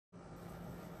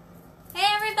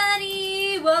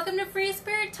everybody! Welcome to Free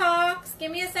Spirit Talks.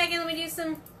 Give me a second, let me do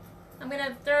some, I'm going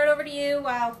to throw it over to you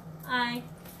while I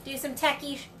do some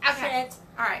techie shit.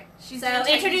 Alright. So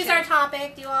introduce our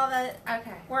topic, do all the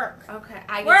work. Okay.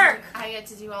 I get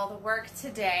to do all the work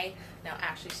today. No,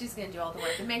 actually, she's going to do all the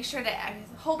work and make sure that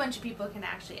a whole bunch of people can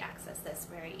actually access this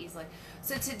very easily.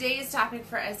 So today's topic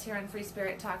for us here on Free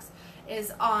Spirit Talks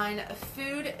is on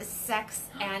food, sex,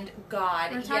 and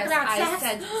God. We're talking about sex. I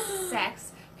said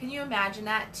sex. Can you imagine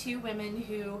that? Two women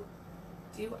who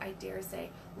do, I dare say,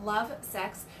 love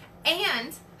sex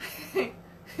and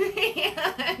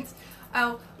and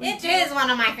oh, it is one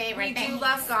of my favorite things. We do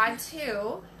love God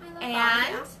too,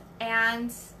 I love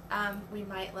and we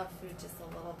might love food just a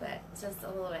little bit,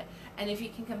 And if you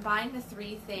can combine the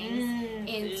three things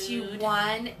into food.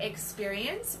 one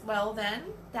experience, well then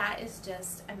that is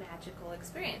just a magical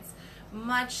experience.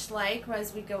 Much like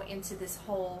as we go into this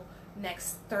whole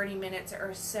next 30 minutes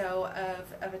or so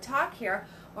of a talk here,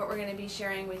 what we're going to be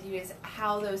sharing with you is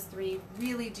how those three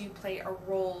really do play a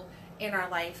role in our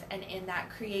life and in that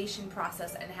creation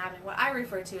process and having what I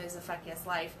refer to as a fuck yes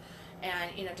life,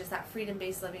 and just that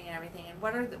freedom-based living and everything. And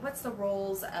what's the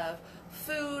roles of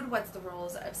food? What's the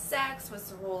roles of sex? What's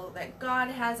the role that God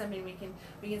has? I mean, we can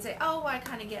say, oh, I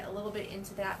kind of get a little bit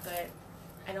into that, but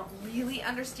I don't really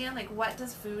understand, like, what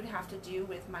does food have to do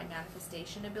with my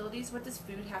manifestation abilities? What does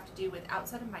food have to do with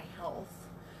outside of my health?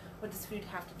 What does food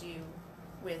have to do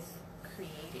with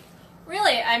creating?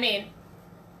 Really, I mean,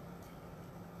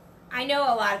 I know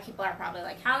a lot of people are probably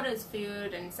like, how does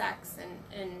food and sex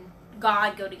and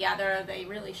God go together? They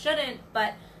really shouldn't,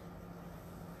 but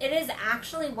it is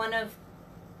actually one of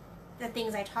the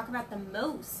things I talk about the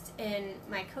most in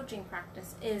my coaching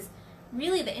practice is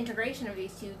really the integration of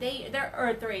these two.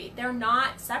 They're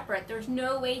not separate. There's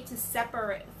no way to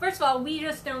separate. First of all, we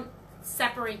just don't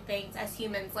separate things as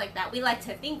humans like that. We like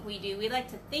to think we do. We like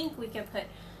to think we can put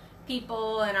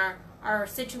people and our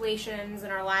situations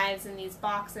and our lives in these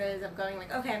boxes of going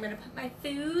like, okay, I'm going to put my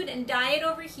food and diet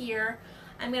over here.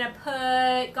 I'm going to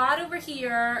put God over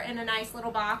here in a nice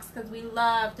little box because we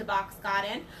love to box God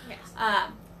in. Yes.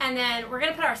 And then we're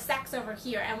going to put our sex over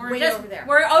here, and we're Way just over there.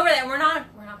 We're over there. We're not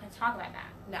going to talk about that.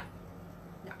 No.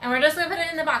 And we're just going to put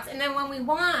it in the box. And then when we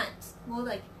want, we'll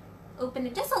like open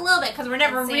it just a little bit because we're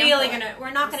never really going to. We're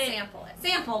not going to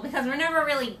sample because we're never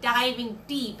really diving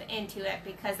deep into it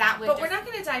because that would. But we're not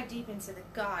going to dive deep into the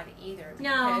God either.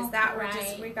 No,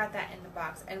 Because we got that in the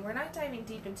box, and we're not diving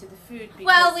deep into the food. Because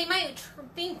well, we might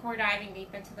think we're diving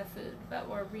deep into the food, but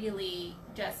we're really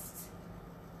just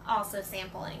also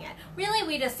sampling it. Really,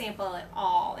 we just sample it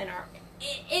all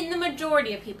in the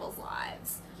majority of people's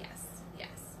lives. Yes.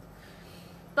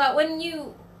 But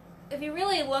if you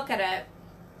really look at it,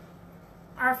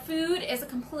 our food is a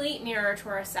complete mirror to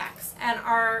our sex, and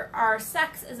our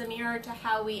sex is a mirror to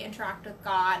how we interact with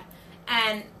God,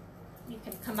 and you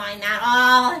can combine that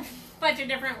all in a bunch of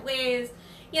different ways.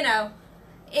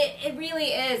 It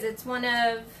really is. It's one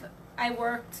of, I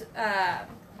worked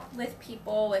with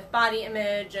people with body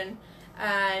image and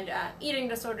eating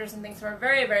disorders and things for a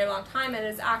very, very long time, and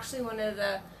it's actually one of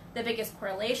the biggest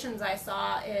correlations I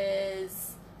saw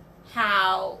is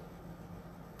how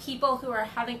people who are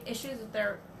having issues with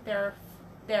their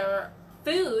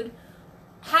food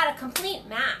had a complete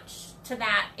match to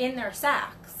that in their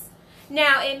sex.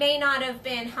 Now, it may not have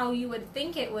been how you would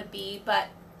think it would be, but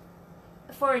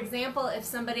for example, if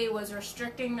somebody was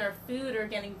restricting their food or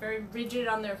getting very rigid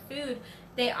on their food,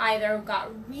 they either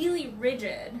got really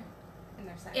rigid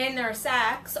in their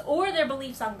sex or their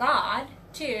beliefs on God,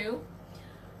 too,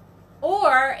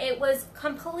 or it was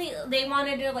completely, they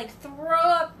wanted to like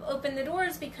open the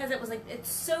doors because it was like, it's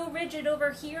so rigid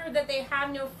over here that they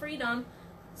have no freedom.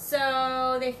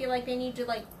 So they feel like they need to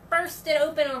like burst it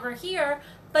open over here,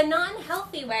 but not in a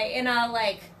healthy way, in a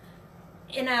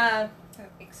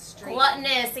extreme.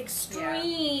 Gluttonous,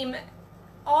 extreme,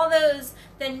 all those,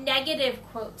 the negative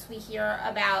quotes we hear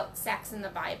about sex in the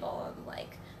Bible,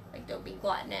 like don't be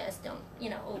gluttonous, don't,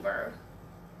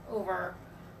 over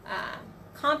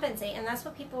compensate, and that's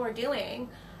what people were doing.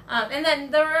 And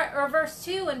then the reverse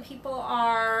too, when people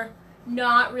are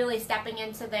not really stepping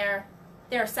into their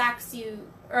sex,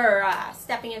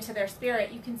 stepping into their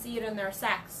spirit, you can see it in their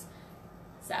sex.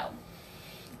 So,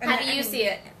 how do you see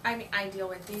it? I mean, I deal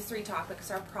with these three topics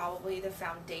are probably the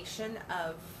foundation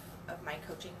of my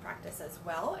coaching practice as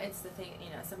well. It's the thing,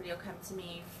 somebody will come to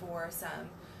me for some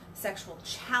sexual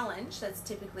challenge. That's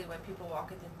typically what people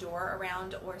walk in the door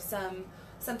around, or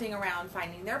something around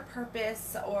finding their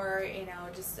purpose, or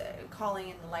just calling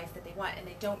in the life that they want, and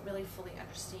they don't really fully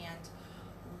understand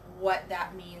what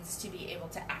that means to be able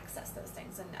to access those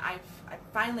things. And I've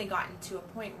finally gotten to a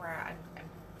point where I'm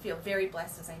feel very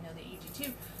blessed, as I know that you do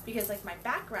too, because like my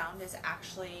background is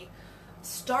actually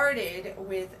started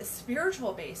with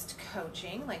spiritual based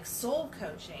coaching, like soul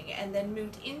coaching, and then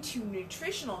moved into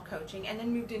nutritional coaching, and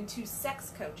then moved into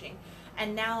sex coaching.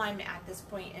 And now I'm at this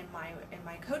point in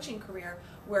my coaching career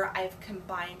where I've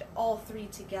combined all three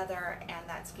together, and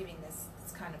that's giving this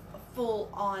kind of a full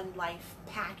on life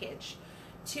package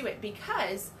to it,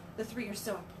 because the three are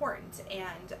so important.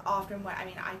 And often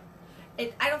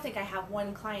I don't think I have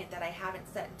one client that I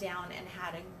haven't sat down and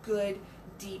had a good,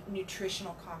 deep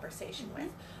nutritional conversation with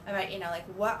about, like,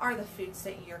 what are the foods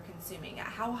that you're consuming?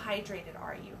 How hydrated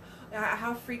are you?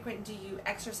 How frequent do you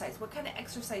exercise? What kind of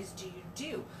exercise do you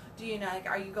do? Do you like,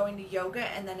 are you going to yoga,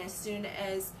 and then as soon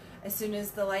as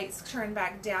the lights turn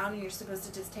back down and you're supposed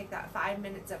to just take that 5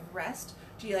 minutes of rest,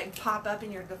 do you like pop up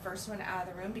and you're the first one out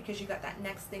of the room because you got that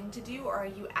next thing to do? Or are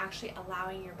you actually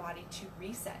allowing your body to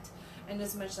reset? And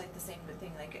as much like the same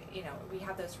thing, like, we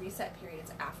have those reset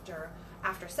periods after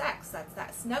sex. That's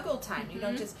that snuggle time. You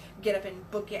don't just get up and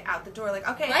book it out the door like,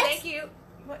 okay, what? Thank you.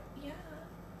 What? Yeah.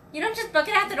 You don't just book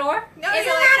it out the door? No, isn't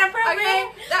that appropriate?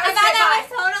 Okay, I thought that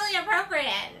was totally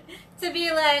appropriate to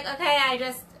be like, okay,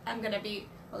 I'm gonna be,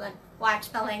 well then,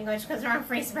 watch the language because we're on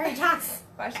Free Spirit Talks.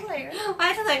 Watch the language.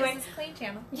 Watch the language. This is Clean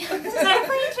Channel. Yeah, this is our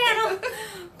Clean Channel.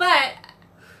 But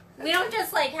we don't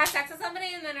just like have sex with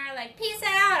somebody and then are like, peace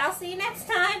out, I'll see you next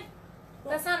time.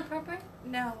 That's not appropriate.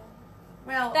 No.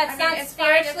 Well, that's not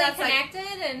spiritually connected,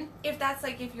 like, and if that's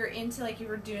like, if you're into, like, you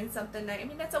were doing something that,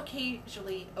 that's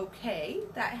occasionally okay.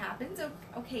 That happens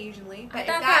occasionally. But if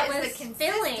that is the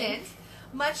consistent,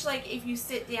 much like if you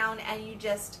sit down and you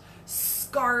just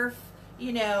scarf,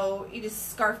 you just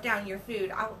scarf down your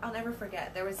food. I'll never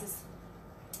forget. There was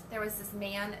this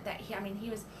man that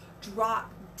he was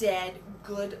drop dead,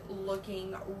 good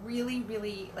looking, really,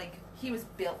 really, like, he was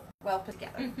built, well put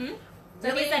together. So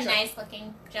really he's a nice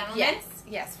looking gentleman?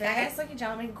 Yes, very nice looking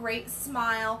gentleman, great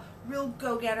smile, real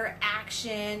go-getter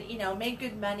action, made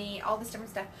good money, all this different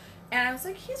stuff. And I was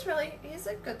like, he's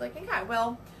a good looking guy.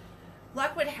 Well,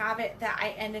 luck would have it that I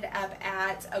ended up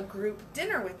at a group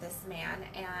dinner with this man,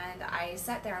 and I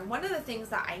sat there, and one of the things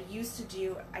that I used to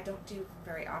do, I don't do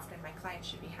very often, my clients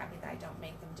should be happy that I don't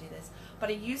make them do this, but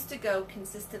I used to go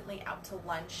consistently out to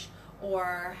lunch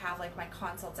or have like my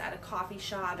consults at a coffee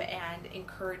shop and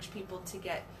encourage people to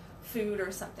get food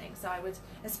or something. So I would,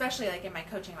 especially like in my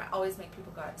coaching, I always make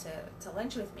people go out to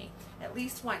lunch with me at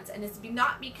least once. And it's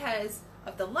not because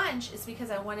of the lunch, it's because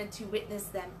I wanted to witness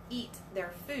them eat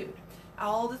their food.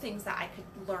 All the things that I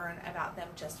could learn about them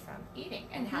just from eating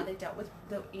and how they dealt with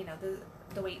the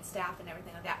wait staff and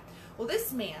everything like that. Well,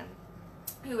 this man,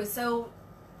 who was so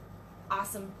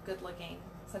awesome, good looking,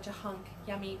 such a hunk,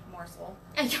 yummy morsel.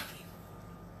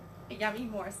 A yummy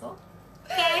morsel.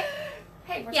 Okay.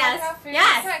 Hey, we're talking about food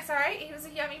and sex, all right? He was a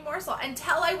yummy morsel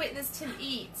until I witnessed him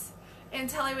eat.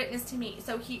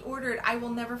 So he ordered, I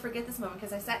will never forget this moment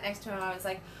because I sat next to him. I was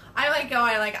like, I'm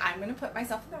going to put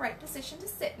myself in the right position to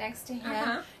sit next to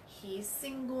him. He's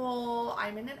single.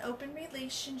 I'm in an open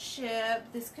relationship.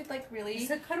 This could like really...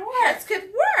 This could work. This could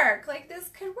work. Like, this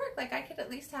could work. Like, I could at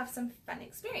least have some fun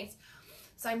experience.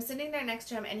 So I'm sitting there next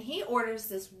to him, and he orders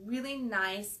this really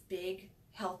nice, big,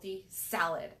 healthy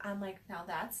salad. I'm like, now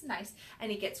that's nice. And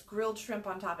he gets grilled shrimp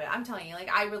on top of it. I'm telling you, like,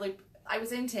 I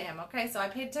was into him, okay? So I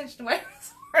paid attention to what he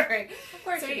was ordering. Of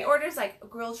course. So he orders, like,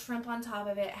 grilled shrimp on top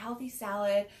of it, healthy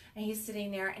salad, and he's sitting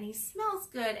there, and he smells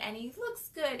good, and he looks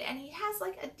good, and he has,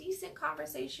 like, a decent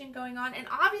conversation going on. And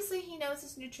obviously he knows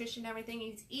his nutrition and everything.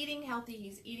 He's eating healthy.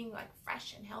 He's eating, like,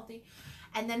 fresh and healthy.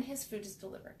 And then his food is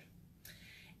delivered.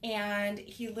 And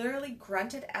he literally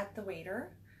grunted at the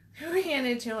waiter, who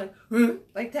handed it to him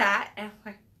like that, and I'm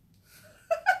like,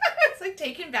 it's like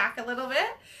taken back a little bit,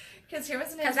 because here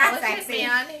was an intelligent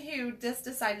man who just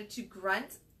decided to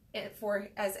grunt it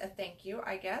as a thank you,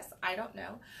 I guess, I don't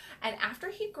know. And after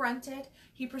he grunted,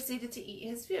 he proceeded to eat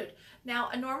his food. Now,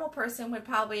 a normal person would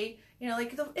probably,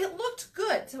 it looked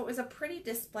good, so it was a pretty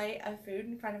display of food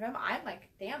in front of him. I'm like,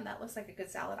 damn, that looks like a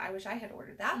good salad. I wish I had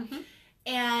ordered that.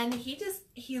 And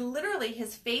he literally,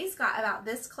 his face got about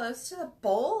this close to the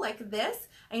bowl, like this,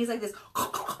 and he's like this,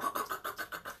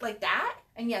 like that.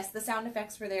 And yes, the sound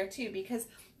effects were there too, because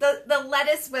the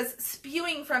lettuce was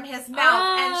spewing from his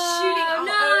mouth and shooting all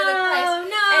over the place.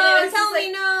 And it was tell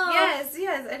me no.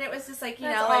 Yes, and it was just like,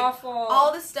 That's awful.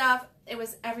 All the stuff, it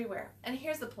was everywhere. And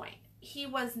here's the point. He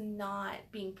was not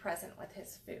being present with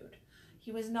his food.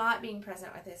 He was not being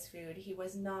present with his food. He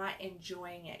was not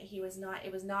enjoying it. It was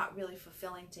not really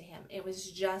fulfilling to him. It was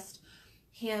just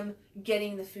him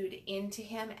getting the food into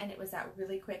him, and it was that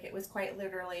really quick. It was quite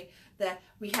literally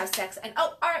we have sex and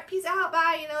oh, all right, peace out,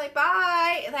 bye, you know, like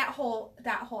bye. That whole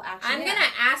action. I'm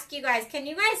gonna ask you guys, can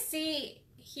you guys see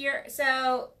here?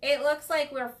 So it looks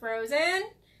like we're frozen.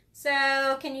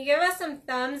 So can you give us some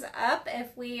thumbs up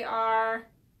if we are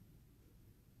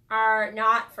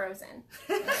not frozen?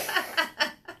 Are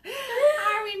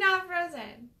we not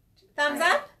frozen? Thumbs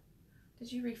up?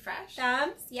 Did you refresh?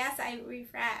 Thumbs? Yes, I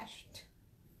refreshed.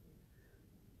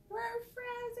 We're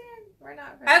frozen. We're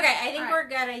not frozen. Okay, I think we're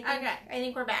good. I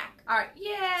think we're back. All right.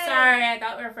 Yay. Sorry, I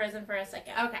thought we were frozen for a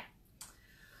second. Okay.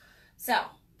 So,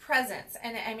 presence.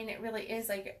 And I mean, it really is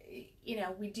like, you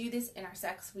know, we do this in our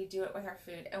sex. We do it with our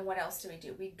food. And what else do?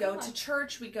 We go to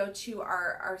church. We go to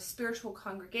our spiritual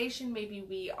congregation. Maybe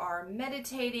we are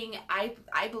meditating. I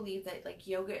believe that like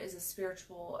yoga is a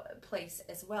spiritual place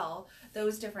as well.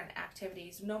 Those different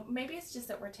activities. No, maybe it's just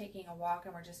that we're taking a walk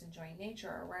and we're just enjoying nature,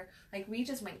 or we're like, we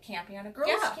just went camping on a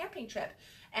girls' camping trip.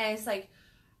 And it's like,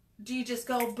 do you just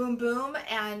go boom, boom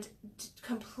and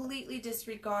completely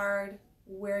disregard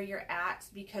where you're at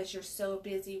because you're so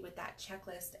busy with that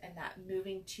checklist and that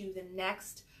moving to the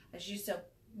next, as you so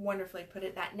wonderfully put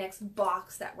it, that next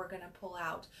box that we're going to pull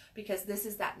out, because this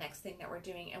is that next thing that we're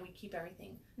doing, and we keep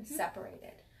everything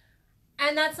separated.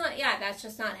 And that's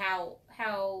just not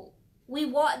how we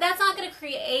want. That's not going to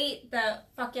create the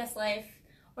fuck yes life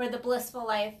or the blissful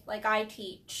life like I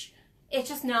teach. It's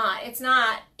just not. It's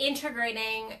not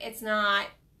integrating. It's not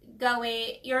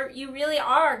going. You really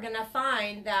are going to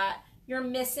find that you're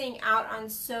missing out on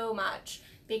so much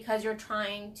because you're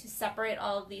trying to separate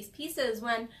all of these pieces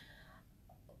when,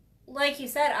 like you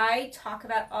said, I talk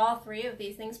about all three of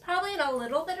these things probably in a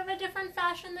little bit of a different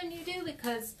fashion than you do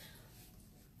because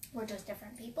we're just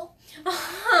different people.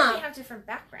 We have different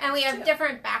backgrounds. And we have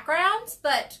different backgrounds,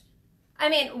 but I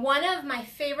mean, one of my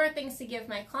favorite things to give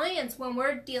my clients when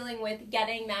we're dealing with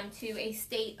getting them to a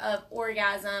state of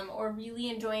orgasm or really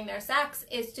enjoying their sex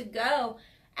is to go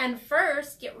and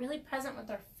first get really present with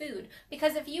their food.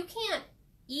 Because if you can't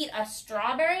eat a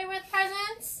strawberry with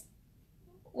presence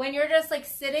when you're just like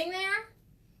sitting there,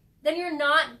 then you're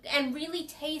not, and really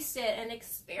taste it and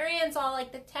experience all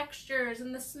like the textures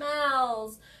and the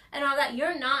smells and all that,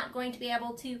 you're not going to be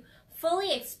able to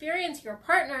fully experience your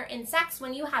partner in sex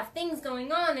when you have things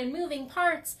going on and moving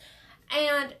parts.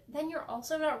 And then you're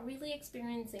also not really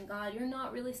experiencing God. You're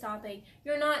not really stopping.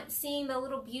 You're not seeing the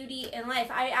little beauty in life.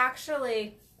 I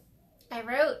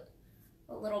wrote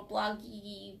a little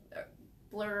bloggy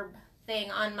blurb thing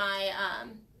on my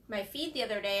my feed the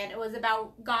other day, and it was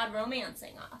about God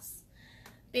romancing us.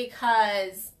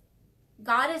 Because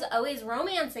God is always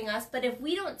romancing us, but if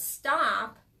we don't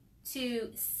stop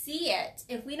to see it,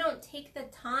 if we don't take the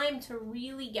time to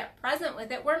really get present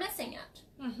with it, we're missing it.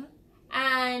 Mm-hmm.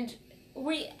 And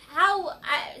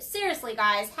seriously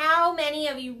guys, how many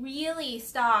of you really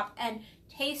stop and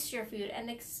taste your food and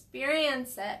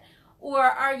experience it? Or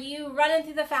are you running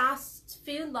through the fast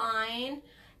food line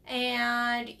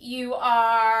and you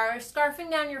are scarfing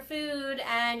down your food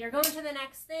and you're going to the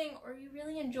next thing? Or are you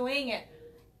really enjoying it?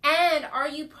 And are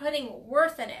you putting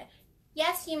worth in it?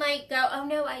 Yes, you might go, oh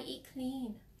no, I eat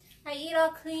clean. I eat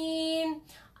all clean.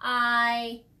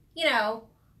 I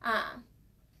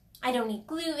don't eat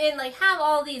gluten. Like, have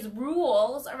all these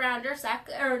rules around your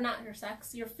sex, or not your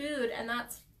sex, your food, and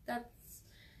that's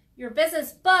your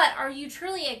business. But are you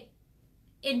truly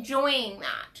enjoying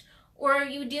that? Or are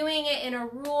you doing it in a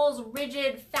rules,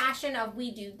 rigid fashion of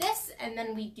we do this, and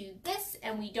then we do this,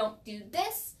 and we don't do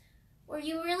this? Or are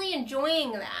you really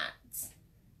enjoying that?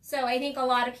 So I think a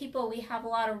lot of people, we have a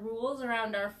lot of rules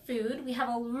around our food. We have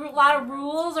a lot of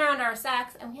rules around our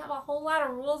sex. And we have a whole lot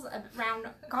of rules around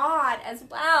God as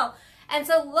well. And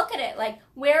so look at it. Like,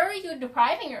 where are you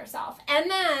depriving yourself? And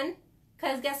then,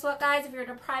 because guess what, guys? If you're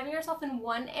depriving yourself in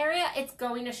one area, it's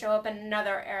going to show up in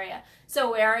another area.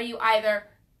 So where are you either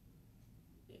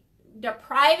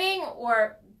depriving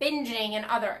or binging in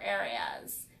other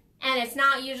areas? And it's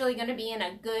not usually going to be in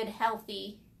a good,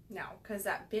 healthy No, because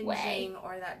that binging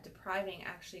or that depriving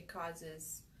actually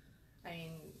causes,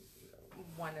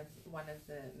 one of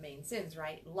the main sins,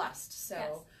 right? Lust.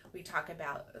 So we talk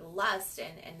about lust,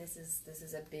 and this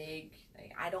is a big.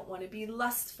 Like, I don't want to be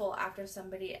lustful after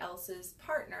somebody else's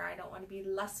partner. I don't want to be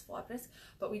lustful after this.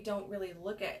 But we don't really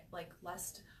look at like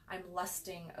lust. I'm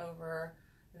lusting over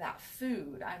that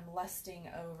food. I'm lusting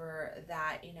over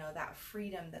that, that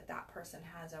freedom that person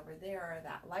has over there, or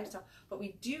that lifestyle. But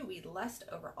we lust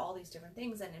over all these different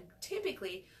things. And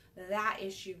typically that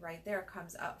issue right there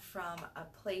comes up from a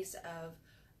place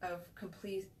of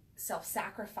complete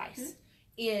self-sacrifice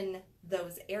in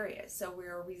those areas. So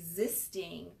we're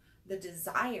resisting the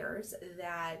desires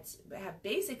that have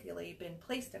basically been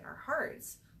placed in our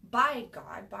hearts by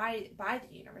God, by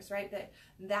the universe, right?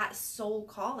 That soul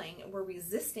calling, we're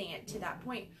resisting it to that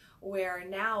point where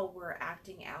now we're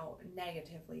acting out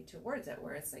negatively towards it,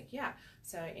 where it's like, yeah,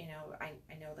 so, you know, I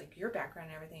know like your background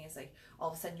and everything is like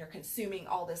all of a sudden you're consuming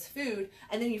all this food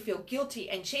and then you feel guilty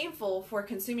and shameful for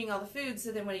consuming all the food.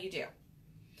 So then what do?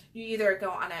 You either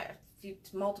go on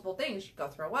multiple things. You go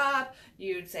throw up.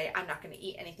 You'd say, I'm not going to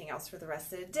eat anything else for the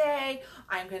rest of the day.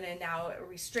 I'm going to now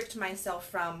restrict myself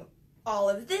from all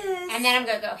of this. And then I'm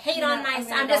going to go hate on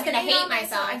myself. I'm just going to hate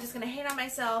myself. I'm just going to hate on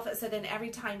myself. So then every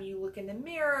time you look in the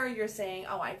mirror, you're saying,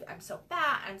 oh, I'm so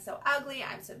fat. I'm so ugly.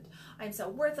 I'm so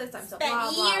worthless. I'm so blah,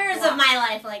 blah, blah. Years of my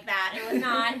life like that.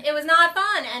 It was not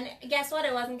fun. And guess what?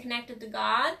 It wasn't connected to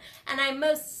God. And I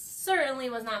most certainly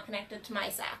was not connected to my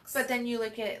sex. But then you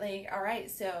look at it like, all right,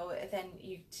 so then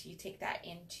you take that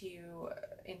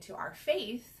into our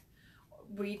faith.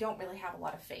 We don't really have a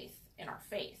lot of faith in our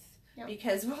faith. Yep.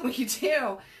 Because what we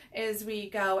do is we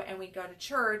go to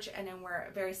church and then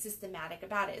we're very systematic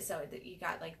about it. So you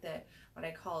got like what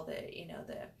I call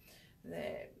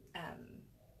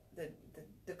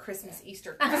the Christmas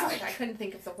Easter crowd. I couldn't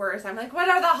think of the words. I'm like, what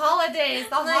are the holidays?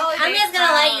 Holidays. I'm just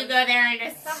gonna let you go there and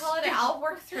just the holiday. I'll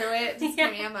work through it. Just give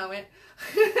me a moment.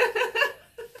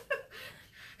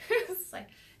 It's like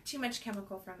too much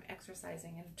chemical from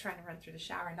exercising and trying to run through the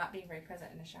shower, not being very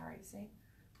present in the shower. You see?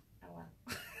 Oh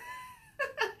well.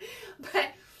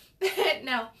 but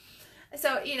no.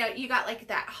 So, you know, you got like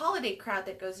that holiday crowd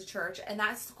that goes to church, and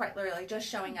that's quite literally just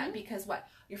showing up because what?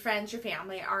 Your friends, your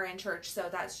family are in church, so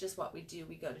that's just what we do.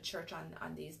 We go to church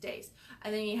on these days.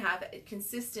 And then you have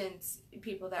consistent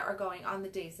people that are going on the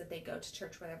days that they go to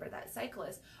church, whatever that cycle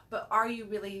is. But are you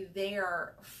really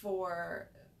there for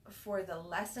the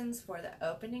lessons, for the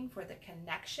opening, for the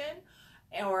connection?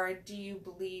 Or do you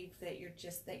believe that you're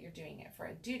doing it for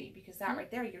a duty? Because that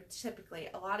right there, you're typically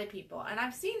a lot of people. And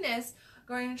I've seen this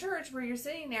going to church where you're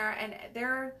sitting there and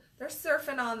they're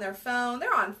surfing on their phone.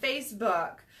 They're on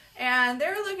Facebook. And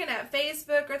they're looking at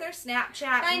Facebook or their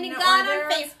Snapchat. Finding God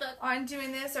on Facebook. On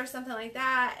doing this or something like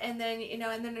that. And then, you know,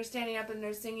 and then they're standing up and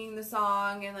they're singing the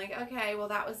song. And like, okay, well,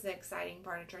 that was the exciting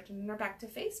part of church. And then they're back to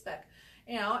Facebook.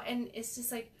 You know, and it's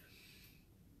just like,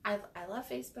 I love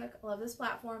Facebook. I love this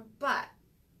platform. But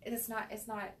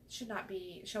should not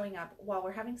be showing up while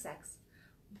we're having sex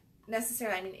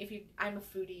necessarily. I mean, I'm a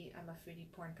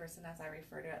foodie porn person, as I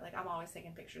refer to it. Like, I'm always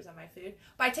taking pictures of my food,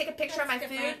 but I take a picture of my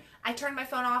food, I turn my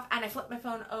phone off, and I flip my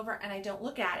phone over, and I don't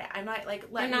look at it. I'm not like,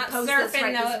 let me post this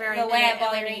right this very minute. Way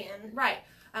while you're eating. Right.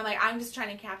 I'm like, I'm just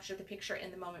trying to capture the picture in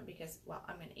the moment because, well,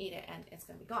 I'm going to eat it, and it's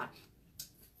going to be gone.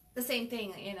 The same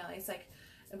thing, you know, it's like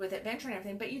with adventure and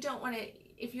everything, but you don't want to,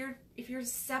 if you're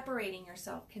separating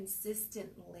yourself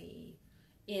consistently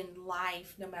in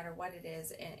life, no matter what it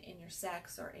is, in your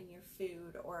sex or in your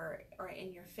food or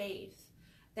in your faith,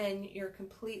 then you're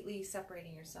completely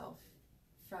separating yourself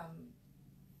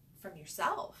from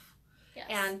yourself. Yes.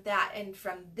 And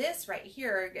from this right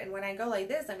here, and when I go like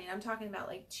this, I mean, I'm talking about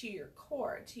like to your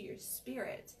core, to your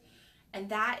spirit, and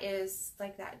that is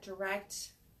like that direct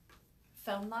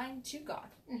phone line to God.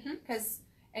 Because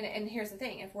and here's the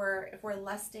thing: if we're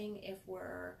lusting, if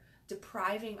we're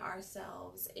depriving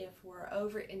ourselves, if we're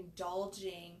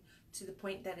overindulging to the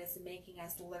point that it's making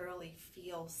us literally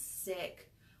feel sick,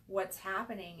 what's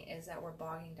happening is that we're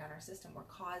bogging down our system. We're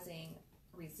causing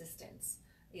resistance,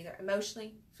 either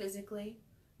emotionally, physically,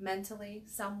 mentally,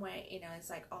 some way. You know, it's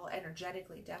like all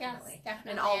energetically, definitely. Yes,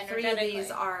 definitely. And all three of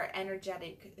these are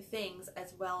energetic things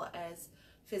as well as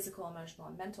physical, emotional,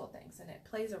 and mental things, and it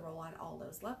plays a role on all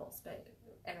those levels. But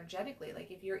energetically, like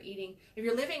if you're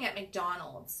living at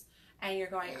McDonald's and you're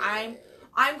going, I'm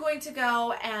going to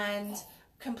go and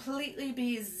completely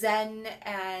be zen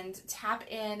and tap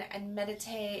in and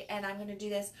meditate, and I'm going to do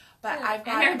this, but I've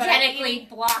got energetically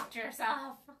blocked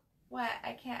yourself. What?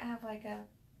 I can't have like a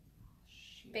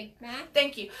Big Mac?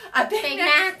 Thank you. A Big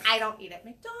Mac? I don't eat at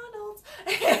McDonald's.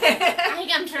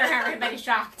 I'm sure everybody's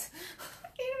shocked.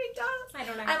 McDonald's. I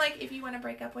don't know. I'm like, if you want to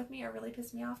break up with me or really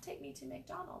piss me off, take me to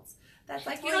McDonald's. That's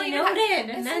like, you don't even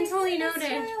noted. Mentally noted.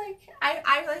 Really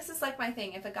like, this is like my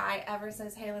thing. If a guy ever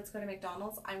says, hey, let's go to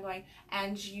McDonald's, I'm going,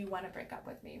 and you want to break up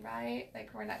with me, right?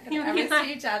 Like, we're not going to ever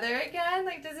see each other again.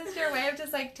 Like, this is your way of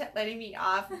just like letting me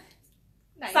off.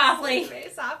 Nice. Softly,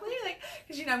 like,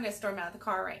 because you know I'm going to storm out of the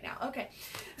car right now. Okay.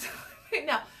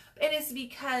 No, it is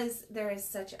because there is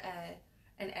such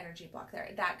an energy block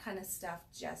there. That kind of stuff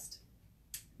just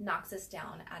knocks us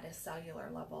down at a cellular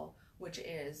level, which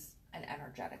is an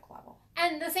energetic level.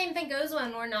 And the same thing goes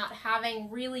when we're not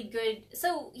having really good...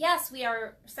 So, yes, we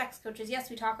are sex coaches. Yes,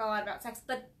 we talk a lot about sex,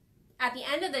 but at the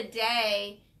end of the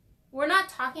day, we're not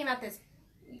talking about this,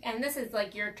 and this is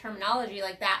like your terminology,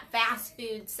 like that fast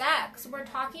food sex. We're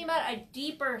talking about a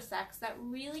deeper sex that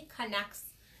really connects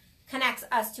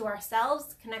us to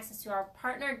ourselves, connects us to our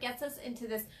partner, gets us into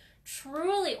this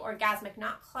truly orgasmic,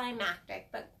 not climactic,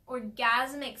 but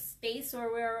orgasmic space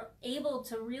where we're able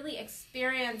to really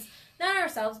experience not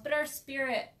ourselves, but our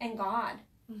spirit and God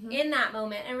in that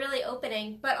moment, and really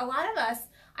opening. But a lot of us,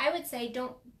 I would say,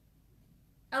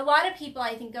 a lot of people,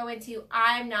 I think, go into,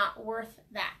 I'm not worth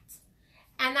that.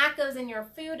 And that goes in your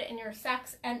food and your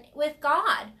sex and with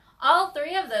God. All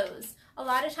three of those. A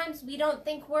lot of times we don't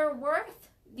think we're worth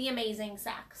the amazing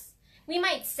sex. We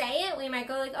might say it, we might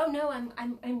go like, oh no,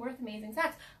 I'm worth amazing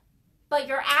sex. But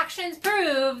your actions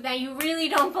prove that you really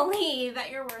don't believe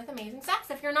that you're worth amazing sex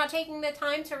if you're not taking the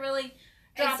time to really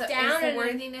drop down. It's the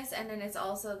worthiness, and then it's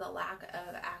also the lack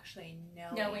of actually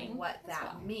knowing what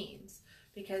that means.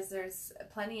 Because there's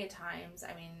plenty of times,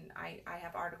 I mean, I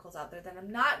have articles out there that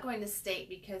I'm not going to state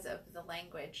because of the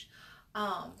language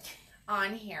on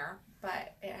here,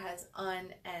 but it has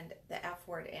and the F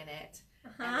word in it.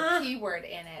 And the P word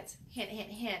in it, hint, hint,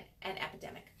 hint, and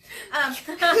epidemic. And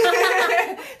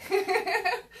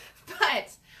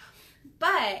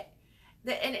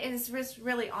it's just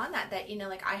really on that, you know,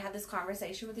 like I had this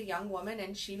conversation with a young woman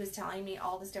and she was telling me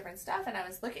all this different stuff, and I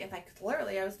was looking, like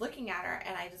literally I was looking at her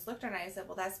and I just looked at her and I said,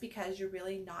 well, that's because you're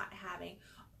really not having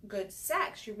good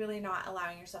sex. You're really not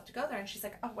allowing yourself to go there. And she's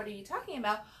like, oh, what are you talking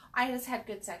about? I just had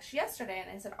good sex yesterday.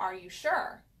 And I said, are you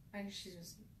sure? And she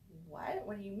was,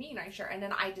 what do you mean, are you sure? And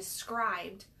then I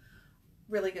described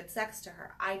really good sex to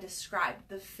her. I described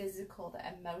the physical, the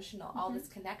emotional, all this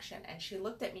connection. And she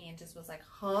looked at me and just was like,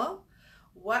 huh?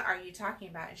 What are you talking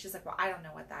about? And she's like, well, I don't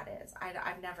know what that is.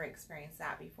 I've never experienced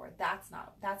that before. That's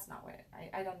not what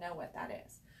I don't know what that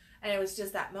is. And it was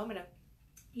just that moment of,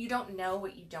 you don't know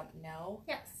what you don't know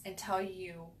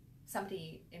until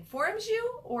somebody informs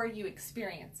you or you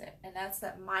experience it. And that's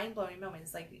that mind-blowing moment.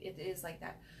 It's like, it is like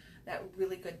that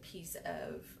really good piece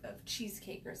of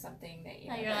cheesecake or something that, you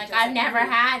know, you're like, I've never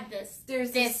had this.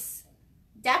 There's this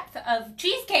depth of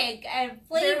cheesecake and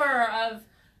flavor of.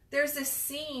 There's this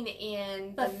scene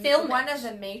in one of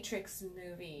the Matrix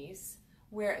movies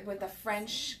with the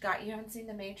French guy. You haven't seen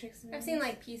the Matrix movies? I've seen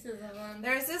like pieces of them.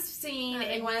 There's this scene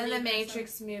in one of the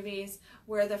Matrix movies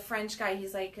where the French guy,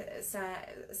 he's like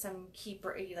some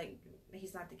keeper.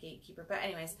 He's not the gatekeeper, but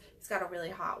anyways, he's got a really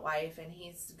hot wife and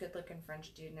he's a good looking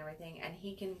French dude and everything. And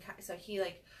he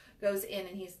like goes in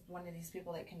and he's one of these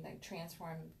people that can like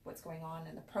transform what's going on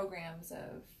in the programs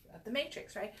of the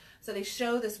Matrix, right? So they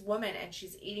show this woman and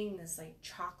she's eating this like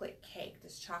chocolate cake,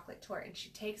 this chocolate torte, and she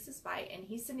takes this bite and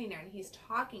he's sitting there and he's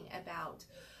talking about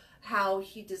how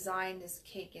he designed this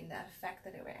cake and the effect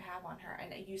that it would have on her.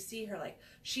 And you see her like,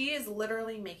 she is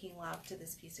literally making love to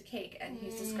this piece of cake and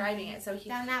he's describing it. So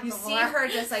you see her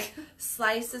just like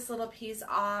slice this little piece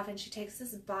off and she takes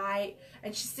this bite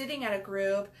and she's sitting at a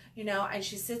group, you know, and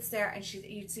she sits there and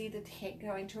you see the cake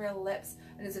going to her lips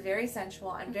and it's very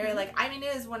sensual and very like, I mean,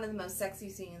 it is one of the most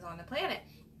sexy scenes on the planet.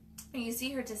 And you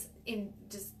see her just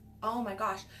oh my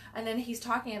gosh. And then he's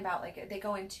talking about like they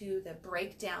go into the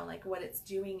breakdown, like what it's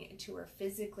doing to her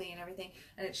physically and everything,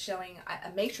 and it's showing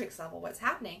a matrix level what's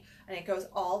happening, and it goes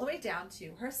all the way down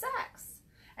to her sex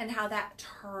and how that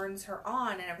turns her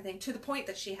on and everything, to the point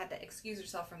that she had to excuse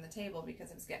herself from the table because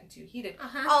it was getting too heated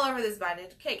all over this bite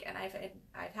of cake. And I've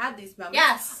had these moments.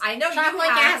 Yes, I know you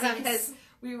have, because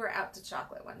we were out to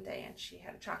chocolate one day and she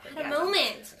had a chocolate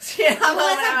moment. Yeah, it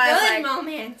was a good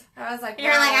moment. I was like,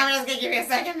 you're like, I'm just gonna give you a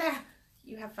second there.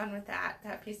 You have fun with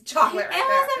that piece of chocolate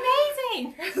right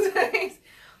there. It was amazing.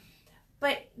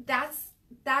 But that's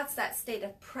that state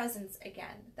of presence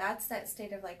again. That's that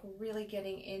state of like really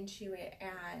getting into it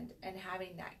and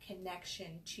having that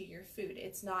connection to your food.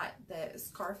 It's not the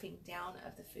scarfing down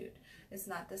of the food. It's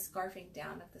not the scarfing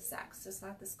down of the sex. It's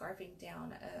not the scarfing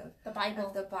down of the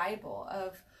Bible,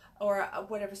 or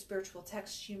whatever spiritual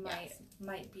text you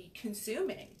might be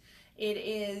consuming. It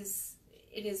is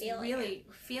really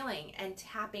feeling and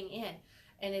tapping in.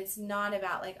 And it's not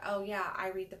about like, oh yeah, I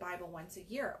read the Bible once a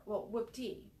year. Well,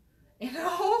 whoop-dee. You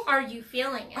know? Are you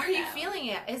feeling it? Are you feeling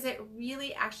it? Is it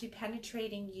really actually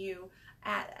penetrating you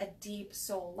at a deep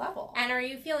soul level? And are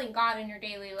you feeling God in your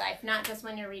daily life, not just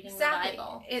when you're reading the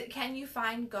Bible? Can you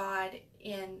find God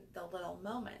in the little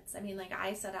moments. I mean, like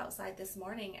I sat outside this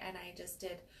morning and I just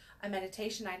did a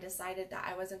meditation. I decided that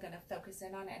I wasn't going to focus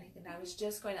in on anything. I was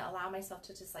just going to allow myself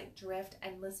to just like drift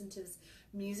and listen to this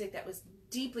music that was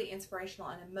deeply inspirational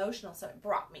and emotional. So it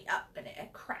brought me up and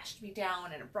it crashed me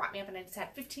down and it brought me up, and I just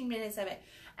had 15 minutes of it.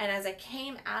 And as I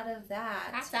came out of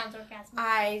that sounds orgasmic.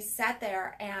 I sat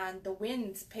there and the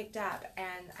winds picked up,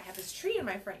 and I have this tree in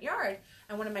my front yard.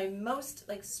 And one of my most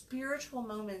like spiritual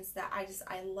moments that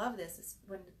I love this is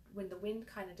when the wind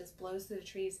kind of just blows through the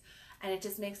trees, and it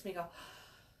just makes me go,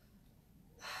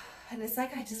 and it's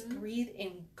like I just breathe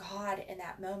in God in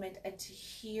that moment, and to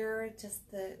hear just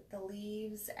the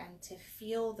leaves and to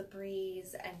feel the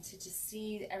breeze and to just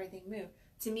see everything move.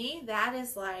 To me, that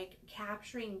is like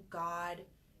capturing God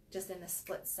just in a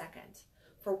split second.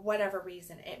 For whatever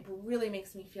reason, it really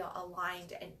makes me feel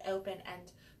aligned and open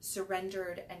and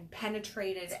surrendered and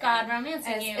penetrated. It's God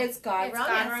romancing you. It's God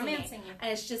romancing you.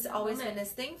 And it's just always been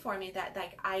this thing for me that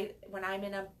like when I'm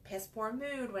in a piss poor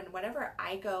mood, whatever,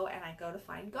 I go to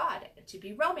find God, to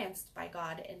be romanced by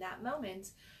God in that moment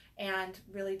and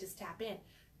really just tap in.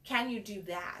 Can you do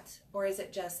that? Or is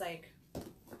it just like,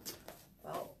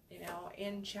 well,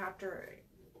 in chapter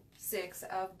 6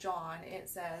 of John, it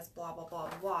says blah, blah, blah,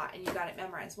 blah, and you got it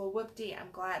memorized. Well, whoop-dee, I'm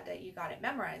glad that you got it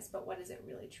memorized, but what does it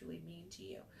really, truly mean to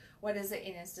you? What is it?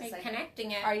 And it's just like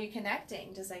connecting it. Are you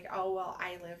connecting? Just like, oh, well,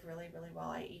 I live really, really well.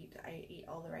 I eat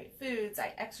all the right foods.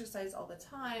 I exercise all the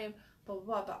time, blah, blah,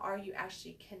 blah. But are you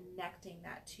actually connecting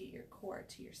that to your core,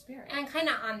 to your spirit? And kind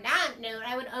of on that note,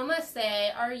 I would almost say,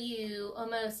 are you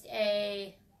almost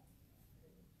a,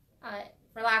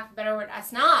 for lack of a better word, a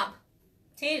snob,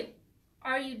 too?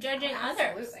 Are you judging others?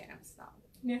 Absolutely, I'm a snob.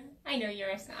 Yeah, I know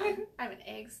you're a snob. I'm an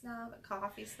egg snob, a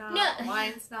coffee snob, No. a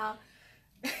wine snob,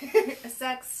 a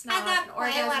sex snob, an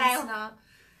orgasm snob,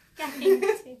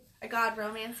 a God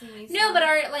romancing me snob. No,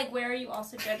 but where are you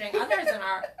also judging others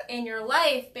in your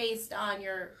life based on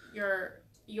your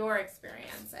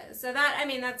experiences? So that, I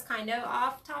mean, that's kind of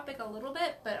off topic a little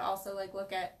bit, but also like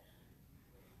look at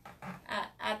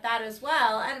that as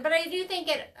well. But I do think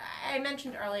I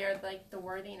mentioned earlier like the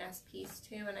worthiness piece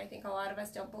too, and I think a lot of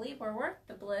us don't believe we're worth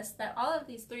the bliss that all of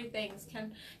these three things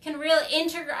can really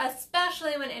integrate,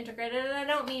 especially when integrated. And I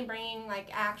don't mean bringing like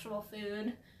actual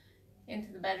food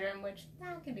into the bedroom, which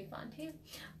that can be fun too,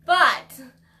 but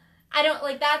I don't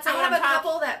like that's not I what have I'm a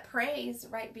couple that prays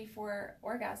right before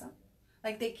orgasm,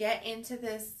 like they get into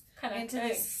this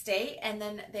state, and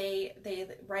then they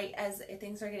right as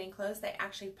things are getting close, they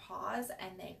actually pause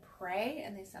and they pray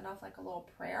and they send off like a little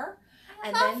prayer,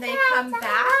 and then they come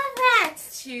back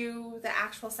to the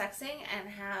actual sexing and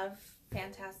have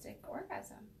fantastic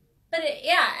orgasm. But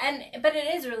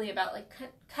it is really about like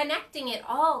connecting it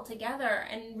all together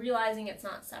and realizing it's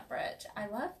not separate. I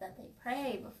love that they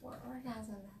pray before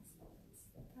orgasm.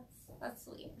 That's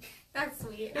sweet. That's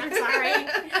sweet. I'm sorry.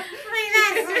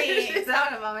 That's sweet. She's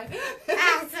out of a moment.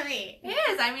 That's sweet. It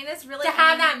is. I mean, it's really to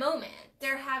have that moment.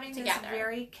 They're having together. This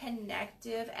very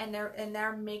connective, and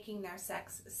they're making their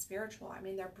sex spiritual. I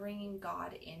mean, they're bringing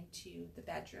God into the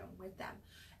bedroom with them,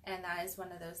 and that is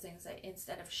one of those things that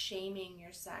instead of shaming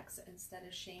your sex, instead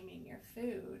of shaming your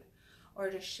food,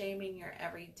 or just shaming your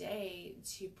everyday,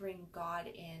 to bring God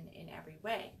in every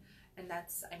way. And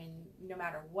that's, I mean, no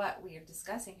matter what we are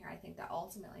discussing here, I think that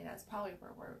ultimately that's probably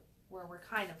where we're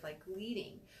kind of like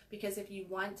leading. Because if you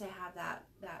want to have that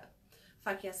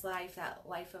fuck yes life, that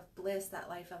life of bliss, that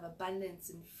life of abundance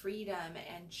and freedom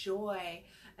and joy,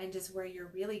 and just where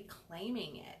you're really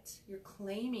claiming it, you're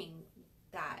claiming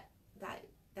that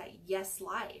yes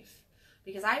life.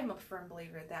 Because I'm a firm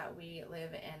believer that we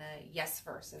live in a yes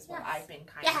verse, is what I've been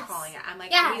kind of calling it. I'm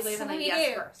like, we live in a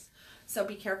yes verse. So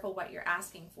be careful what you're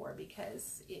asking for,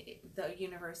 because the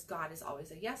universe, God, is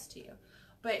always a yes to you.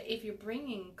 But if you're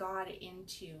bringing God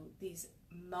into these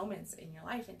moments in your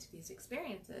life, into these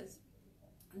experiences,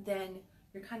 then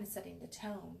you're kind of setting the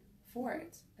tone for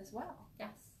it as well. Yes.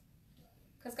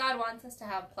 Because God wants us to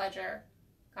have pleasure.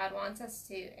 God wants us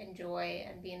to enjoy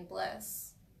and be in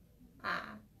bliss.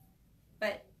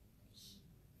 But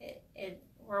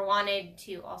we're wanted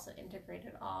to also integrate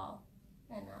it all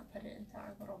and not put it into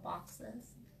our little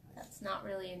boxes. That's not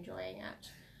really enjoying it.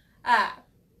 And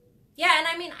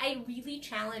I mean, I really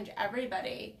challenge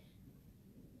everybody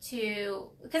to,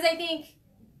 because I think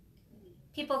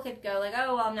people could go like,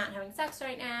 oh, well, I'm not having sex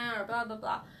right now, or blah, blah,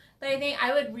 blah. But I think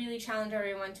I would really challenge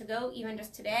everyone to go, even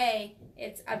just today,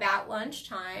 it's about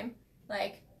lunchtime.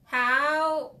 Like,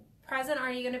 how present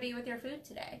are you going to be with your food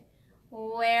today?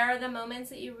 Where are the moments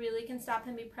that you really can stop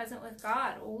and be present with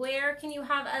God? Where can you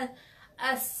have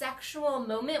a sexual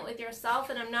moment with yourself?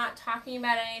 And I'm not talking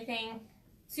about anything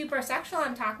super sexual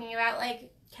I'm talking about,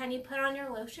 like, can you put on your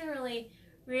lotion really,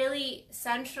 really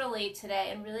sensually today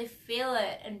and really feel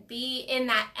it and be in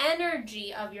that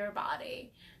energy of your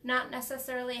body? Not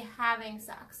necessarily having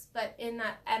sex, but in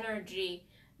that energy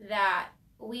that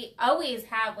we always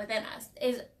have within us.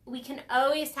 Is we can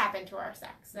always tap into our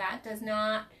sex. That does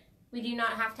not, we do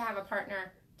not have to have a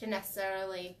partner to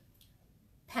necessarily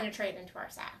penetrate into our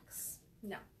sex.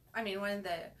 No. I mean,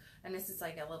 and this is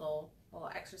like a little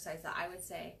exercise that I would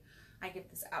say, I give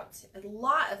this out a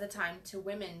lot of the time to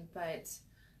women, but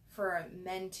for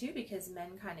men too, because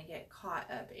men kind of get caught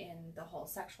up in the whole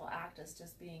sexual act as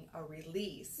just being a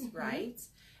release, right?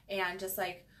 And just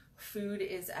like food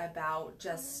is about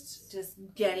just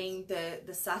getting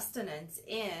the sustenance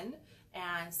in,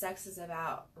 and sex is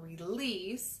about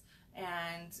release,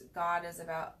 and God is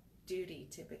about duty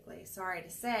typically. Sorry to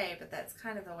say, but that's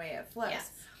kind of the way it flows.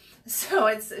 Yes. So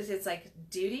it's like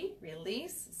duty,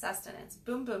 release, sustenance.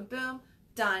 Boom, boom, boom,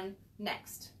 done,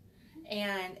 next.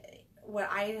 And what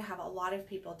I have a lot of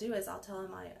people do is I'll tell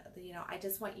them, I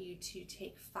just want you to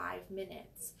take 5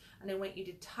 minutes, and I want you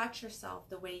to touch yourself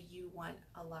the way you want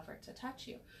a lover to touch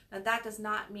you. Now, that does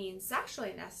not mean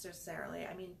sexually necessarily.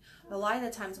 I mean, a lot of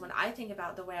the times when I think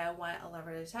about the way I want a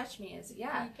lover to touch me is,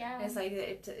 it's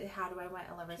like, how do I want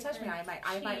a lover to touch me?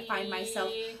 I might find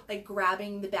myself like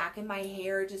grabbing the back of my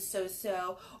hair just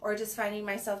so, or just finding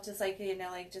myself just like,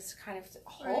 like just kind of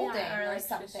holding or like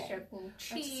something.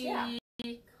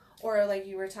 Or like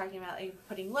you were talking about, like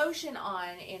putting lotion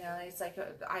on, it's like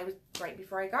I was right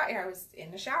before I got here, I was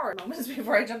in the shower moments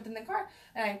before I jumped in the car,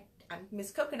 and I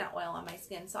missed coconut oil on my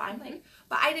skin. So I'm like,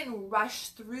 but I didn't rush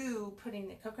through putting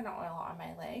the coconut oil on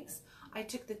my legs. I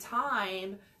took the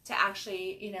time to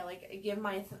actually, like give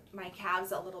my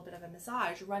calves a little bit of a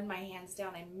massage, run my hands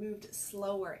down, and moved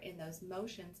slower in those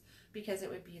motions, because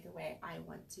it would be the way I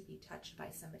want to be touched by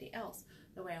somebody else,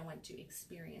 the way I want to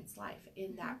experience life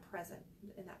in that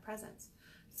presence.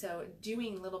 So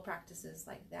doing little practices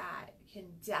like that can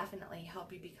definitely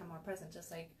help you become more present.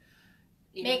 Just like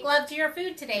make love to your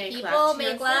food today, people.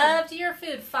 Make love to your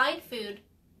food. Find food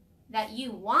that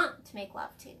you want to make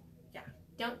love to. Yeah.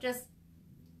 Don't just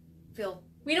feel.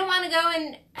 We don't want to go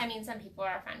and, I mean, some people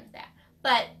are fine with that,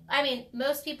 but I mean,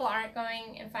 most people aren't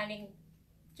going and finding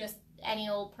just any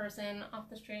old person off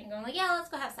the street and going like, yeah, let's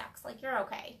go have sex. Like, you're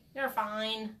okay. You're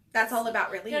fine. That's all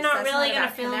about release. You're not really going to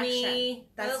feel me.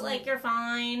 That's like, you're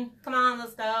fine. Come on,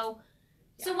 let's go.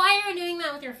 Yeah. So why are you doing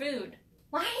that with your food?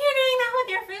 Why are you doing that with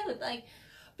your food? Like,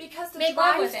 because the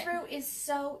drive-through is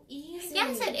so easy.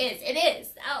 Yes, it is. It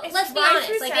is. Let's be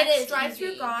honest. Like, it is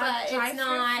drive-through God, but it's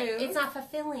not. Food. It's not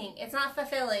fulfilling. It's not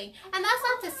fulfilling. And that's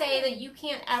not to say that you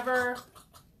can't ever.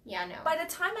 Yeah, no. By the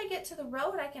time I get to the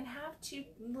road, I can have 2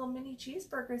 little mini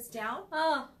cheeseburgers down.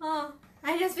 Oh.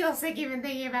 I just feel sick even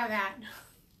thinking about that.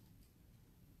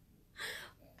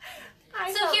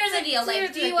 So here's the deal.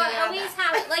 Like, do you always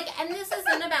have, like, and this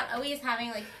isn't about always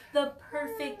having, like, the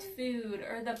perfect food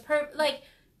or like,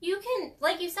 you can,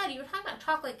 like you said, you were talking about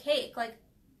chocolate cake. Like,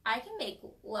 I can make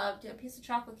love to a piece of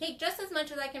chocolate cake just as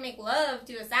much as I can make love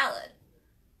to a salad.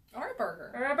 Or a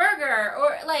burger.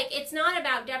 Or, like, it's not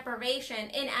about deprivation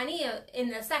in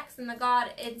the sex and the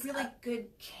God. It's really good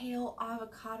kale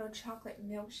avocado chocolate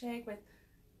milkshake with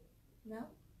milk.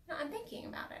 No, I'm thinking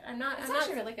about it. It's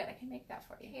actually really good. I can make that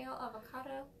for you. Kale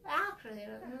avocado. Actually,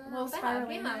 a little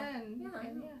spiraling yeah.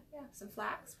 Some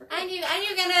flax. And you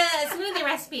get a smoothie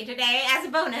recipe today as a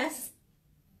bonus.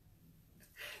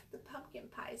 The pumpkin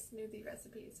pie smoothie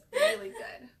recipe is really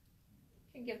good.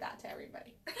 You can give that to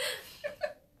everybody.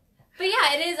 But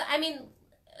yeah, it is. I mean,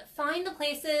 find the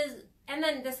places, and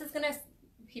then this is gonna.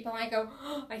 People might go,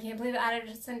 oh, I can't believe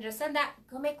Addison just said that.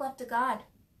 Go make love to God.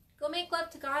 Go make love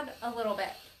to God a little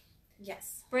bit.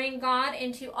 Yes. Bring God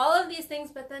into all of these things,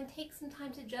 but then take some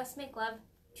time to just make love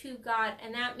to God,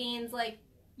 and that means, like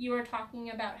you were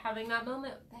talking about, having that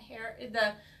moment with the hair,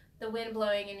 the wind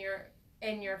blowing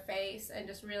in your face, and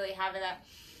just really having that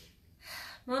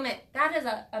moment. That is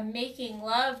a making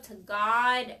love to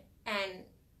God and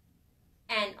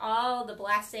all the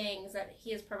blessings that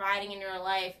He is providing in your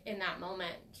life in that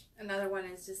moment. Another one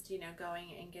is just,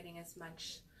 going and getting as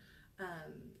much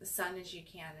sun as you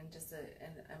can in just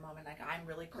a moment. Like, I'm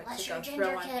really quick to go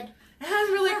throw on.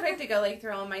 I'm really quick to go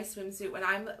throw on my swimsuit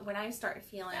when I start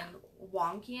feeling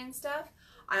wonky and stuff.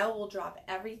 I will drop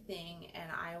everything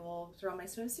and I will throw my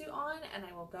swimsuit on and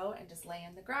I will go and just lay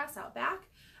in the grass out back.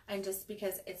 And just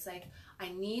because it's like, I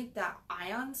need the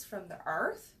ions from the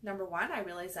earth. Number one, I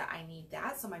realize that I need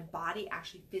that. So my body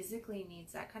actually physically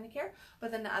needs that kind of care.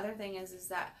 But then the other thing is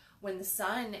that when the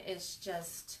sun is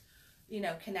just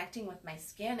connecting with my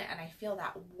skin, and I feel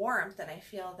that warmth and I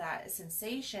feel that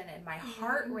sensation, and my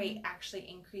heart rate actually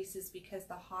increases because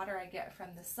the hotter I get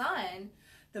from the sun,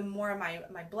 the more my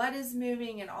blood is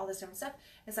moving and all this different stuff.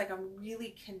 It's like I'm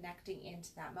really connecting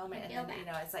into that moment. And then,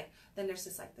 it's like, then there's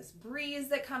just like this breeze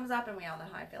that comes up, and we all know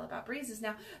how I feel about breezes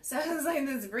now. So it's like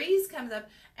this breeze comes up,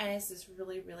 and it's this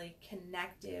really, really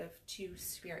connective to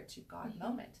spirit, to God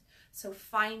moment. So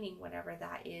finding whatever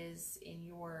that is in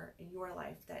your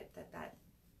life that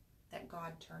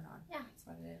God turn on. Yeah. That's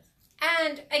what it is.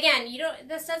 And again,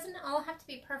 this doesn't all have to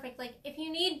be perfect. Like, if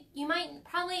you need,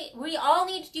 we all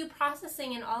need to do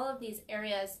processing in all of these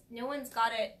areas. No one's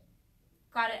got it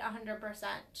 100%.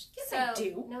 Yes, I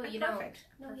do. No, you perfect.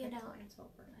 Don't. No, you don't. No, you don't.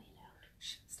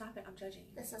 Shh, stop it. I'm judging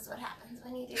you. This is what happens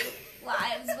when you do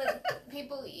lives with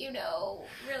people you know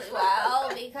really well,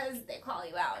 because they call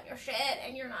you out on your shit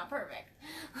and you're not perfect.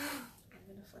 I'm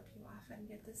going to flip you off and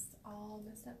get this all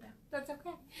messed up now. That's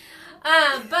okay.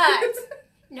 But...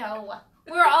 No,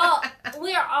 we're all,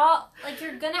 like,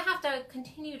 you're going to have to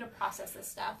continue to process this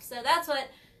stuff. So that's what,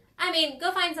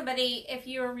 go find somebody if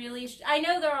you're really, I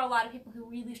know there are a lot of people who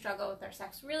really struggle with their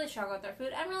sex, really struggle with their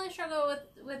food, and really struggle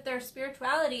with their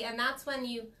spirituality. And that's when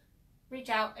you reach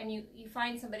out and you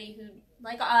find somebody who,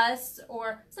 like us,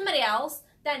 or somebody else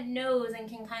that knows and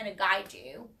can kind of guide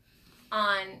you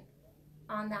on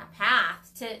that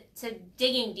path to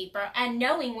digging deeper and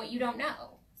knowing what you don't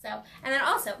know. So, and then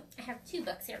also, I have 2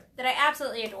 books here that I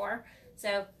absolutely adore.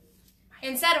 So,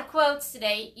 instead of quotes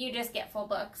today, you just get full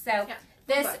books. So,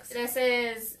 this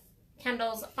is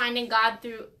Kendall's Finding God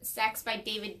Through Sex by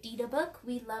David Dita book.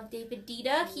 We love David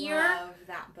Dita here. Love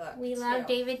that book. We love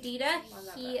David Dita.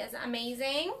 He is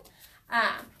amazing.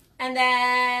 And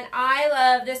then I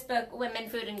love this book, Women,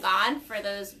 Food, and God, for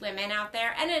those women out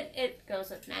there. And it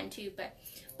goes with men too, but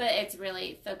it's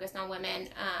really focused on women,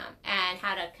 and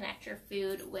how to connect your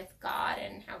food with God,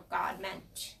 and how God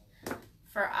meant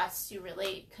for us to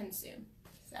really consume.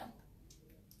 So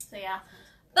yeah.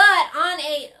 But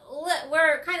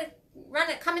we're kind of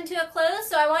coming to a close,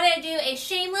 so I wanted to do a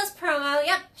shameless promo.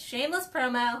 Yep, shameless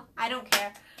promo. I don't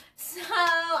care. So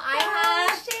I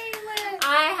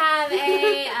have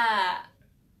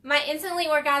my Instantly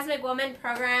Orgasmic Woman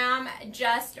program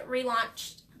just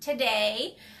relaunched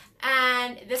today.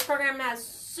 And this program has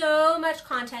so much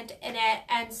content in it.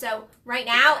 And so right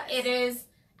now it is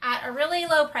at a really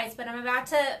low price, but I'm about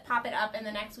to pop it up in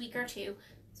the next week or 2.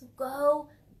 So go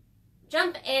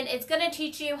jump in. It's going to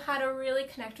teach you how to really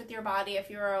connect with your body if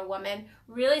you're a woman.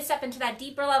 Really step into that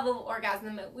deeper level of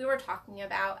orgasm that we were talking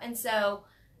about. And so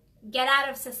get out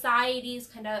of society's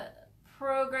kind of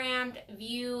programmed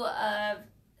view of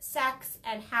sex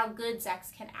and how good sex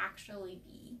can actually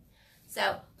be.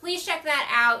 So please check that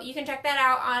out. You can check that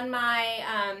out on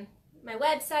my my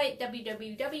website,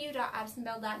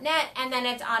 www.addisonbell.net, and then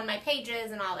it's on my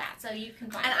pages and all that, so you can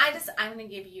find it. I'm going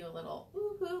to give you a little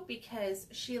woohoo, because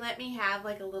she let me have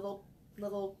like a little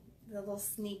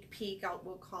sneak peek,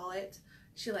 we'll call it.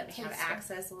 She let me have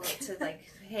access a little to, like,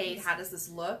 hey, how does this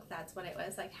look? That's what it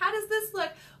was. Like, how does this look?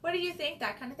 What do you think?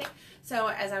 That kind of thing. So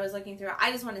as I was looking through it,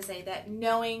 I just want to say that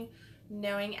knowing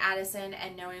Addison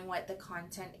and knowing what the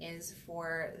content is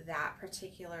for that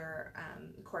particular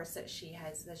course that she's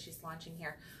launching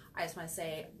here, I just want to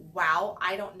say, wow,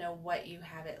 I don't know what you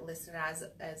have it listed as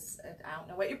I don't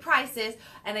know what your price is,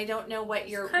 and I don't know what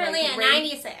your currently at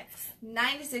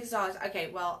 $96.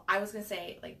 Okay, well, I was gonna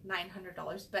say like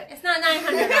 $900, but it's not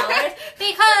 $900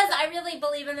 because I really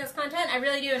believe in this content. I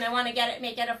really do, and I want to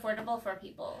make it affordable for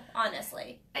people,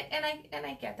 honestly. And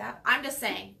I get that. I'm just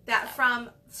saying that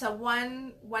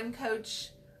one coach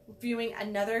viewing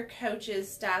another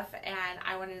coach's stuff, and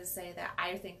I wanted to say that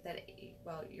I think that,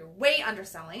 well, you're way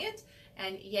underselling it,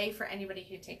 and yay for anybody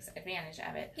who takes advantage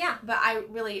of it. Yeah. But I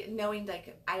really, knowing,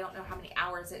 like, I don't know how many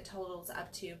hours it totals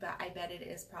up to, but I bet it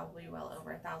is probably well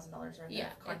over $1,000 worth of content. Yeah,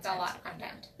 it's a lot of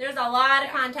content. There's a lot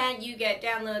of content. You get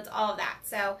downloads, all of that.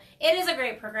 So it is a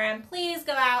great program. Please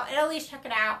go out and at least check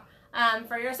it out.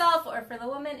 For yourself or for the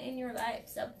woman in your life.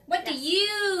 So what do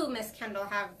you, Miss Kendall,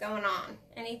 have going on?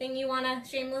 Anything you want to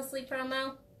shamelessly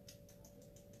promo?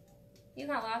 You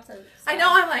got lots of stuff. I know,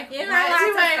 I'm like, what do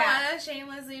I want to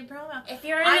shamelessly promo? If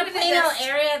you're in the Plano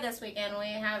area this weekend, we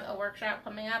have a workshop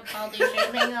coming up called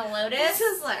De-Shaming the Lotus.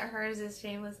 Just let hers is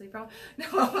shamelessly promo. No,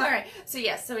 all right. So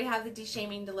yes, so we have the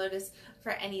De-Shaming the Lotus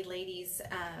for any ladies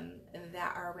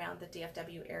that are around the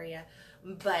DFW area.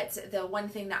 But the one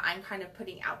thing that I'm kind of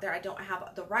putting out there, I don't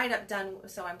have the write-up done,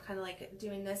 so I'm kind of like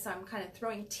doing this, so I'm kind of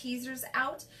throwing teasers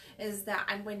out, is that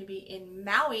I'm going to be in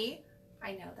Maui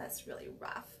I know, that's really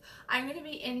rough. I'm going to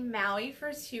be in Maui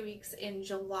for 2 weeks in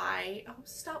July. Oh,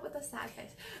 stop with the sad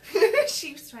face.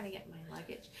 She's trying to get my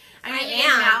luggage. I'm going to be in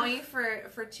Maui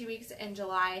for 2 weeks in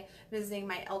July, visiting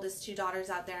my eldest 2 daughters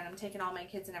out there, and I'm taking all my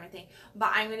kids and everything.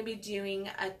 But I'm going to be doing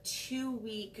a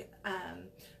 2-week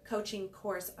coaching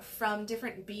course from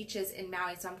different beaches in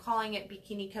Maui. So I'm calling it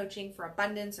Bikini Coaching for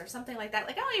Abundance or something like that.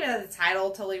 Like, I don't even have the title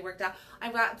totally worked out.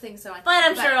 I've got things so. But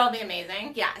I'm sure it'll be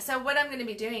amazing. Yeah. So what I'm going to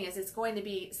be doing is it's going to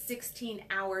be 16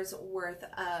 hours worth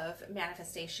of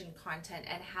manifestation content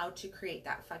and how to create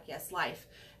that fuck yes life.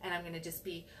 And I'm going to just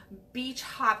be beach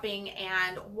hopping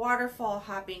and waterfall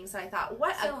hopping. So I thought,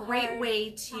 what a great way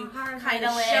to kind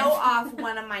of show off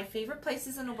one of my favorite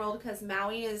places in the world, because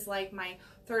Maui is like my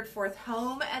 3rd, 4th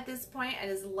home at this point. I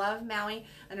just love Maui,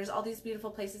 and there's all these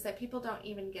beautiful places that people don't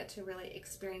even get to really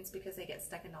experience because they get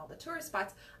stuck in all the tourist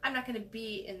spots. I'm not going to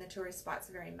be in the tourist spots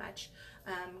very much.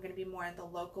 I'm going to be more in the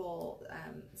local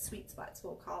sweet spots,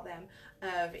 we'll call them,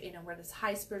 of, you know, where there's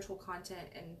high spiritual content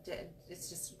and it's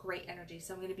just great energy.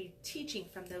 So I'm going to be teaching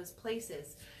from those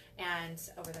places, and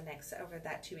over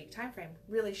that 2-week time frame,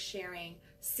 really sharing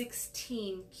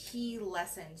 16 key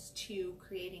lessons to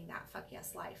creating that fuck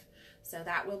yes life. So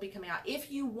that will be coming out.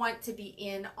 If you want to be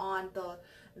in on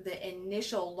the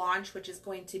initial launch, which is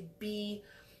going to be,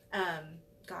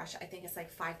 gosh, I think it's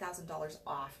like $5,000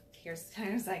 off. It's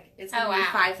going to be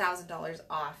 $5,000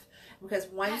 off, because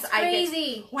once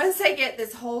I get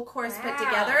this whole course put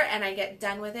together and I get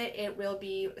done with it, it will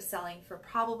be selling for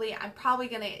I'm probably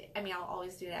going to, I mean, I'll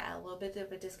always do that at a little bit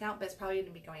of a discount, but it's probably going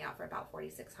to be going out for about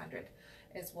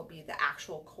 $4,600 will be the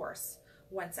actual course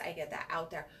once I get that out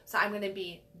there. So I'm going to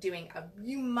be doing a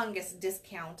humongous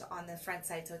discount on the front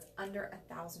side, so it's under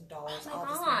 $1,000. I'll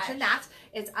just mention that.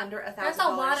 It's under $1,000. That's a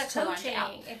lot of coaching.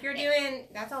 If you're doing,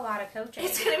 that's a lot of coaching.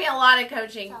 It's going to be a lot of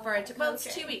coaching for it. Well,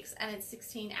 it's 2 weeks, and it's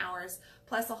 16 hours,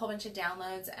 plus a whole bunch of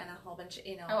downloads and a whole bunch,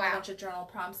 a whole bunch of journal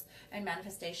prompts and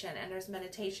manifestation, and there's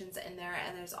meditations in there,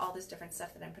 and there's all this different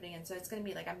stuff that I'm putting in. So it's going to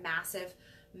be like a massive,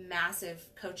 massive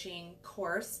coaching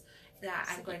course that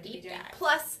I'm going to be doing.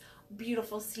 Plus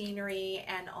beautiful scenery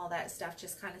and all that stuff,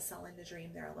 just kind of selling the dream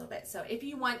there a little bit. So if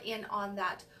you want in on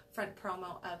that front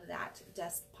promo of that,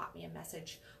 just pop me a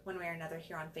message one way or another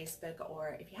here on Facebook,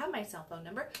 or if you have my cell phone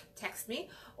number, text me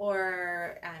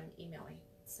or email me.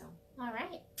 So all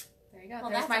right, there you go. Well,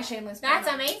 there's my shameless promo. That's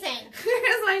amazing.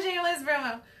 Here's my shameless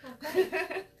promo.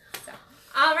 Okay. So,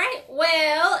 all right,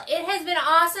 well, it has been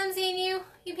awesome seeing you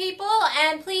people,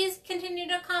 and please continue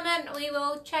to comment. We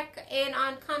will check in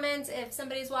on comments if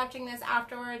somebody's watching this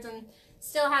afterwards and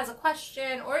still has a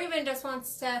question, or even just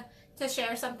wants to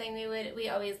share something. We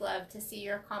always love to see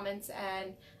your comments,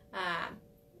 and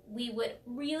we would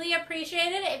really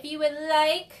appreciate it if you would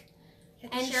like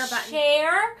and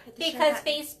share because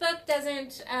Facebook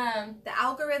doesn't the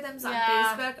algorithms on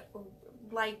Facebook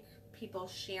like people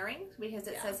sharing, because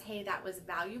it says, hey, that was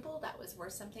valuable, that was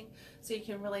worth something. So you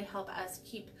can really help us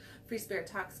keep Free Spirit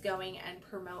Talks going and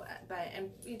promote,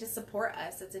 and you just support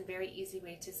us. It's a very easy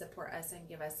way to support us and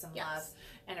give us some love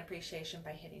and appreciation by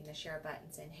hitting the share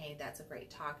button, saying, hey, that's a great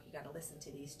talk, you got to listen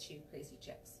to these 2 crazy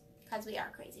chicks. Because we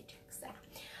are crazy chicks. So.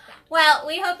 Well,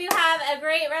 we hope you have a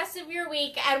great rest of your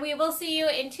week, and we will see you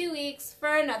in 2 weeks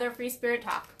for another Free Spirit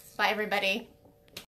Talk. Bye, everybody.